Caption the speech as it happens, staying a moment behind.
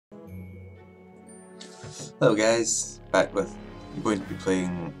Hello guys, back with, I'm going to be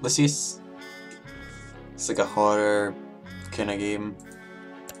playing Lucius. It's like a horror kind of game.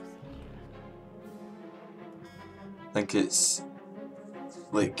 I think it's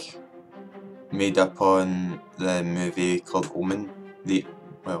like made up on the movie called Omen. The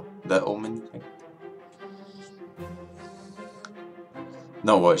Omen thing.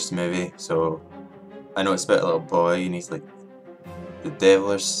 Not watched the movie, so I know it's about a little boy and he's like the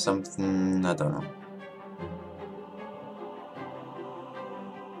devil or something, I don't know.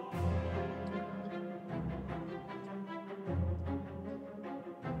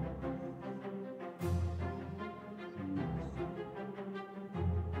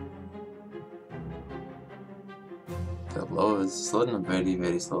 It's loading very,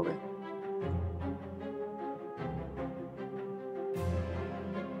 very slowly.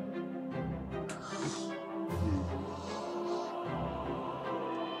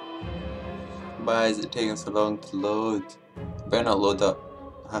 Why is it taking so long to load? Better not load up.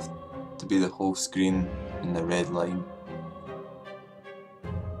 I have to be the whole screen in the red line.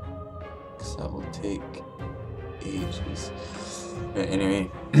 Because that will take ages. Right,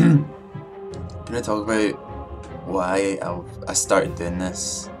 anyway. I'm gonna talk about why I started doing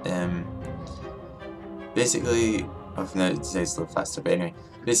this. Basically, I've now decided to go faster, but anyway.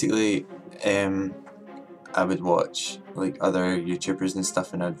 Basically, I would watch like other YouTubers and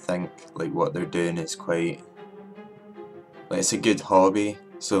stuff and I'd think like what they're doing is quite, like, it's a good hobby.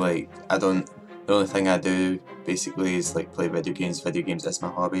 So like the only thing I do basically is like play video games. That's my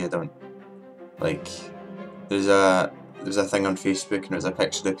hobby. I don't like, there's a thing on Facebook and it was a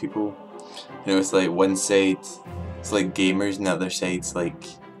picture of people, you know, it's like one side it's like gamers and the other side's like,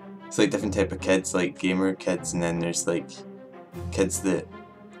 it's like different type of kids, like gamer kids, and then there's like kids that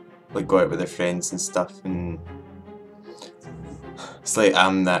like go out with their friends and stuff, and it's like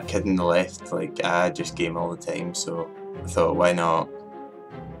I'm that kid on the left, like I just game all the time, so I thought why not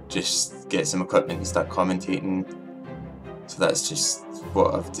just get some equipment and start commentating. So that's just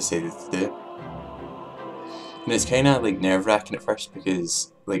what I've decided to do. And it's kinda like nerve-wracking at first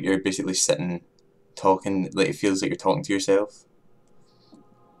because like you're basically sitting talking, like it feels like you're talking to yourself.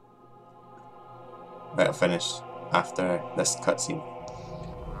 Right, I'll finish after this cutscene.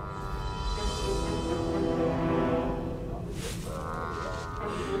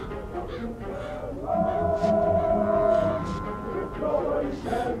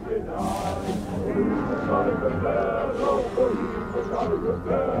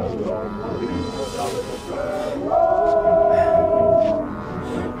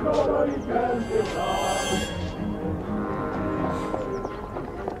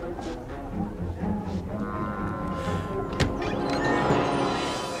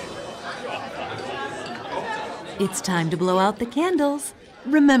 It's time to blow out the candles.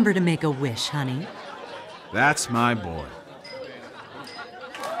 Remember to make a wish, honey. That's my boy.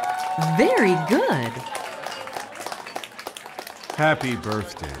 Very good. Happy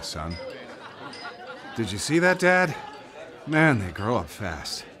birthday, son. Did you see that, Dad? Man, they grow up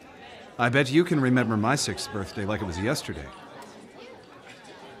fast. I bet you can remember my 6th birthday like it was yesterday.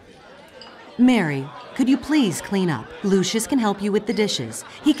 Mary, could you please clean up? Lucius can help you with the dishes.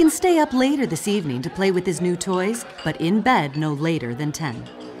 He can stay up later this evening to play with his new toys, but in bed no later than 10.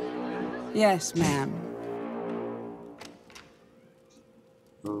 Yes, ma'am.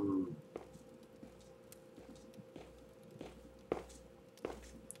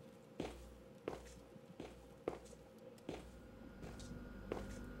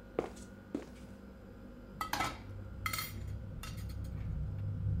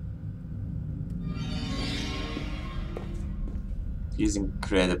 He's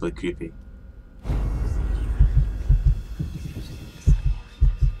incredibly creepy.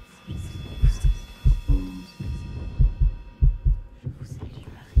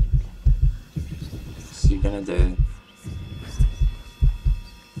 What's he gonna do?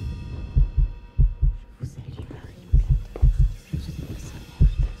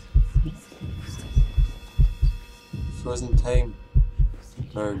 Frozen time.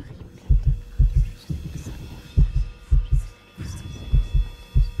 Or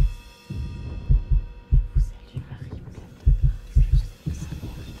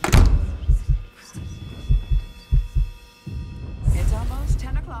It's almost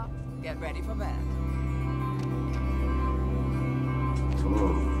 10 o'clock. Get ready for bed.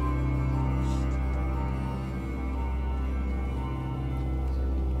 oh.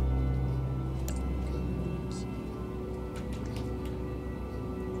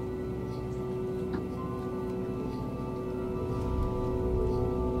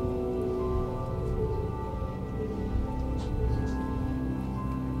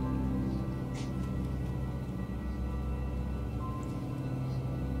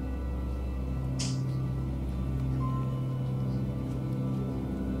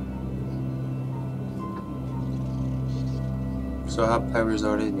 So I have powers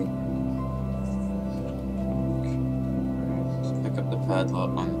already. Pick up the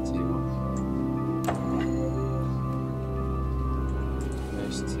padlock on the table.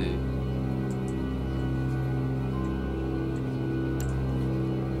 There's 2.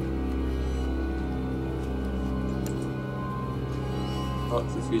 Lock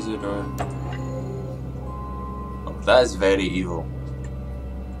the freezer door. Oh, that is very evil.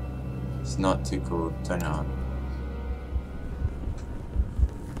 It's not too cold. Turn it on.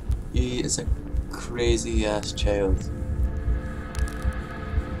 He is a crazy ass child.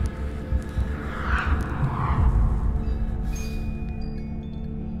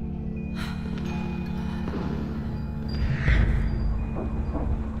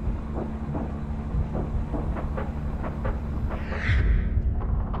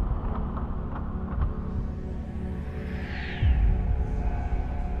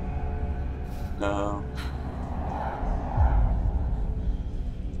 No.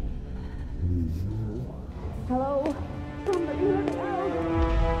 Hello? Somebody let me out!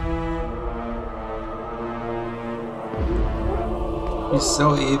 He's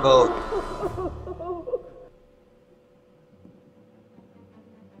so evil.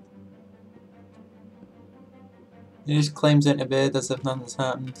 He just climbs into bed as if nothing's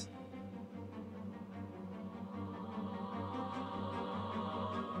happened.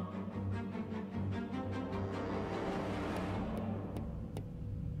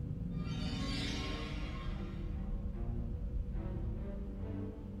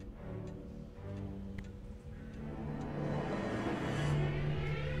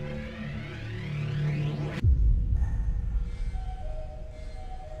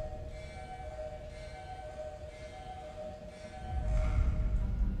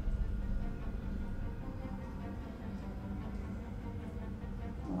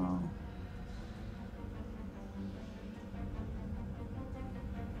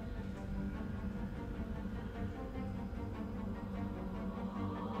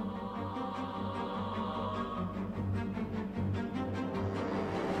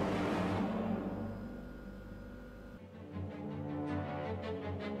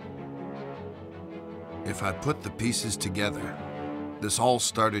 If I put the pieces together, this all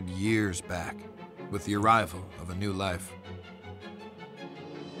started years back, with the arrival of a new life.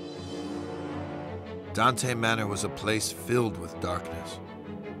 Dante Manor was a place filled with darkness,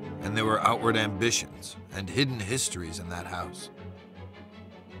 and there were outward ambitions and hidden histories in that house.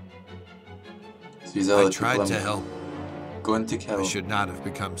 So he's all I tried to help. Going to kill. I should not have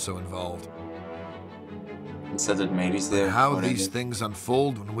become so involved. Considered Mary's there. How already. these things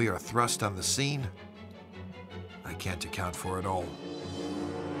unfold when we are thrust on the scene, I can't account for it all.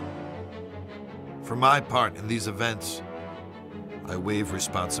 For my part in these events, I waive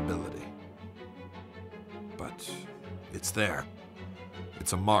responsibility. But it's there.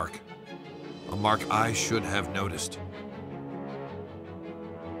 It's a mark I should have noticed.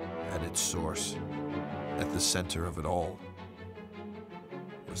 At its source, at the center of it all,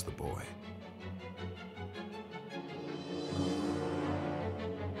 was the boy.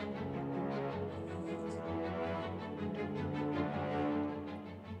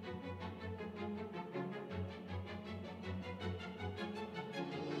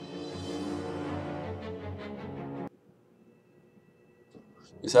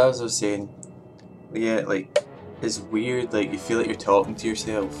 So as I was saying, yeah, like, it's weird, like, you feel like you're talking to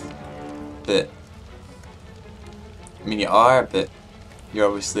yourself, but, I mean, you are, but you're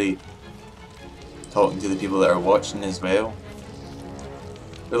obviously talking to the people that are watching as well.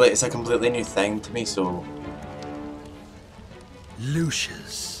 But, like, it's a completely new thing to me, so...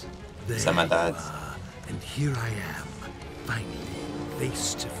 Lucius, there Is that my dad? you are, and here I am, finally,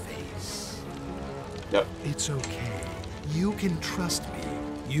 face to face. Yep. It's okay. You can trust me.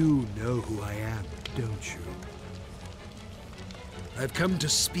 You know who I am, don't you? I've come to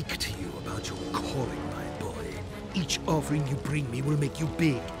speak to you about your calling, my boy. Each offering you bring me will make you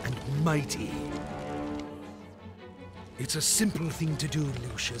big and mighty. It's a simple thing to do,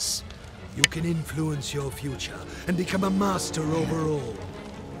 Lucius. You can influence your future and become a master over all.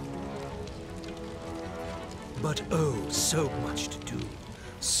 But oh, so much to do.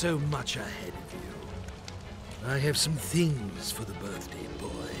 So much ahead of you. I have some things for the birthday boy.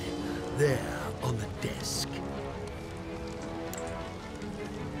 There, on the desk.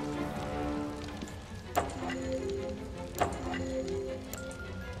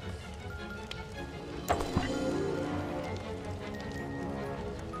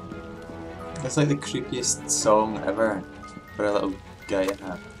 It's like the creepiest song ever for a little guy in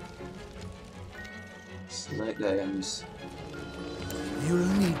that. Select items. You'll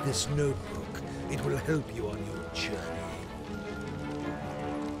need this notebook. It will help you on your journey.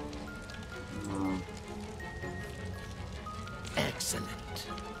 Excellent.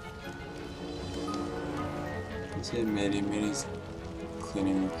 Is it Mary's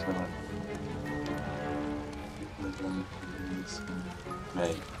cleaning the toilet?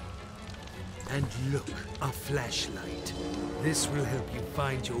 Right. And look, a flashlight. This will help you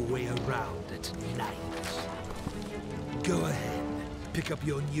find your way around at night. Go ahead, pick up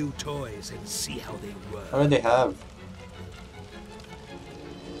your new toys and see how they work. I already have.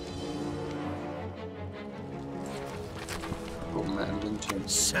 Oh, my inventory.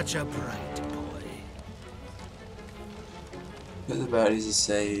 Such a bright boy. Put the batteries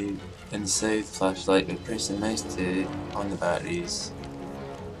inside flashlight by pressing mouse to on the batteries.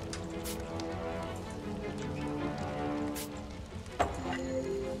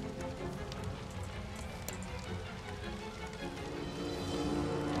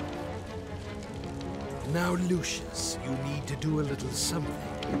 Now, Lucius, you need to do a little something.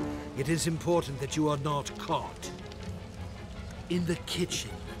 It is important that you are not caught. In the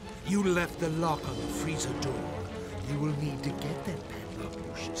kitchen, you left the lock on the freezer door. You will need to get that padlock,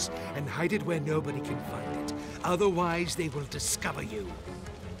 Lucius, and hide it where nobody can find it. Otherwise, they will discover you.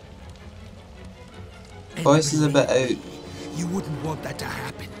 And Voice is a bit believe out. me, you wouldn't want that to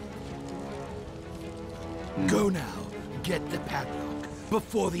happen. Go now, get the padlock,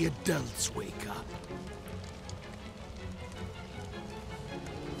 before the adults wake up.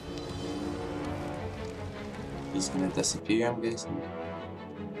 He's gonna disappear, I'm guessing.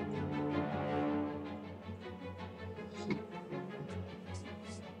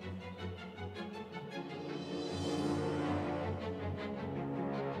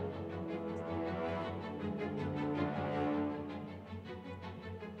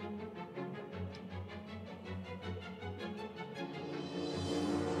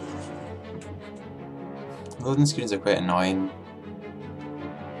 Loading screens are quite annoying.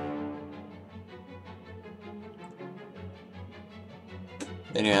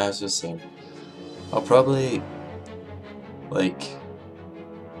 Anyway, I was just saying, I'll probably, like,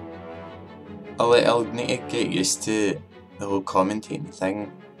 I'll need to get used to the whole commentating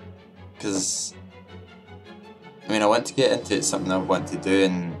thing, because, I mean, I want to get into it, something I want to do,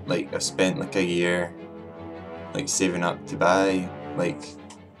 and, like, I've spent, like, a year, like, saving up to buy, like,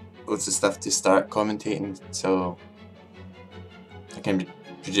 loads of stuff to start commentating, so I can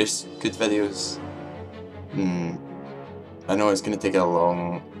produce good videos. I know it's going to take a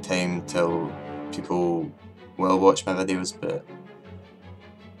long time till people will watch my videos, but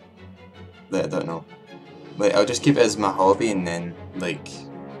I don't know. Like, I'll just keep it as my hobby, and then, like,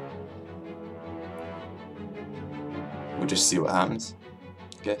 we'll just see what happens,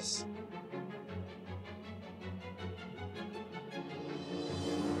 I guess.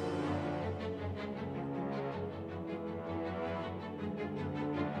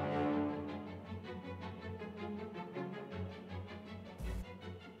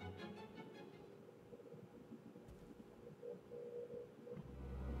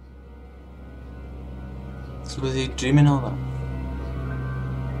 So was he dreaming all that?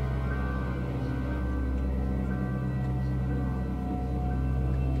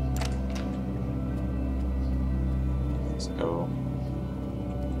 Let's go.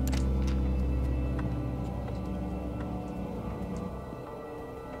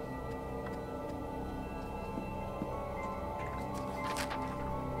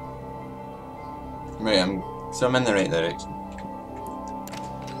 Right, I'm in the right direction.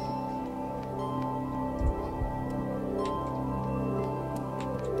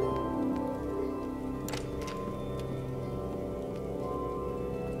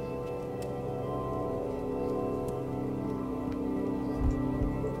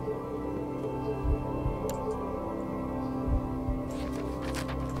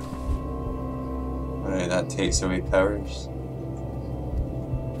 Right, that takes away powers.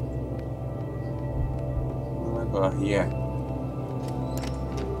 What have I got here?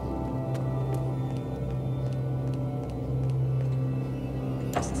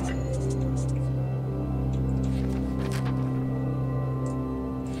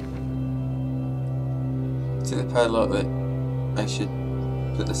 To the padlock that I should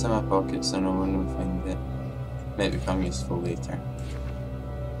put this in my pocket so no one will find it. Might become useful later.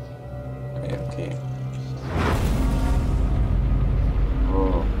 Right, okay.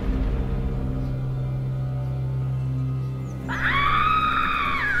 Oh.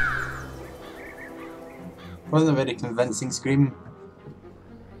 Wasn't a very convincing scream.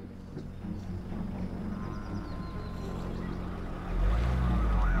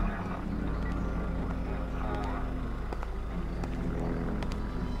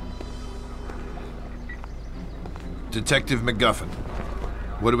 Detective MacGuffin,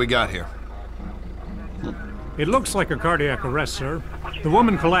 what do we got here? It looks like a cardiac arrest, sir. The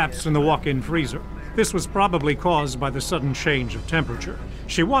woman collapsed in the walk-in freezer. This was probably caused by the sudden change of temperature.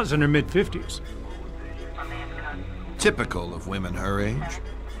 She was in her mid-50s. Typical of women her age.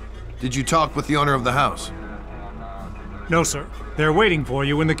 Did you talk with the owner of the house? No, sir. They're waiting for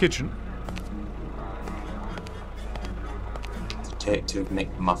you in the kitchen. Detective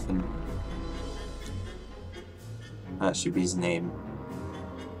McMuffin. That should be his name.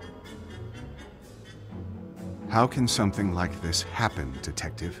 How can something like this happen,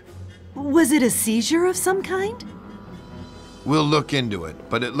 Detective? Was it a seizure of some kind? We'll look into it,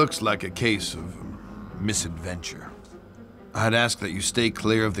 but it looks like a case of misadventure. I'd ask that you stay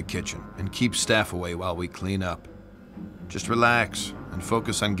clear of the kitchen and keep staff away while we clean up. Just relax and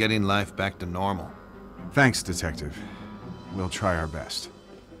focus on getting life back to normal. Thanks, Detective. We'll try our best.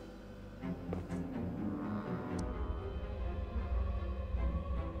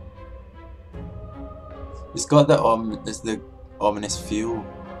 It's got the it's the ominous feel.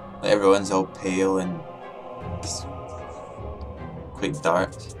 Like everyone's all pale and it's quite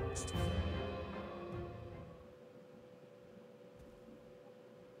dark.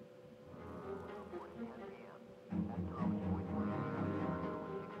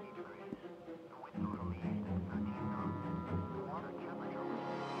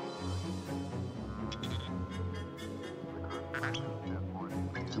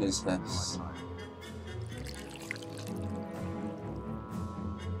 What is this?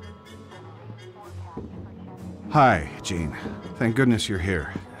 Hi, Jean. Thank goodness you're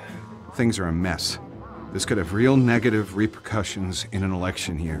here. Things are a mess. This could have real negative repercussions in an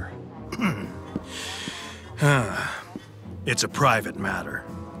election year. It's a private matter,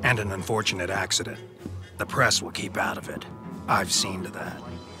 and an unfortunate accident. The press will keep out of it. I've seen to that.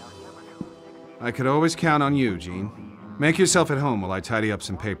 I could always count on you, Jean. Make yourself at home while I tidy up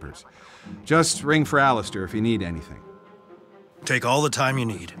some papers. Just ring for Alistair if you need anything. Take all the time you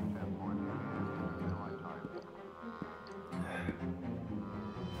need.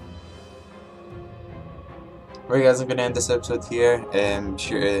 Right guys, I'm going to end this episode here. Be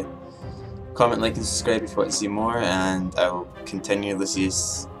sure to comment, like and subscribe if you want to see more, and I will continue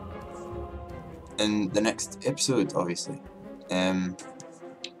Lucius in the next episode, obviously.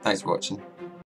 Thanks for watching.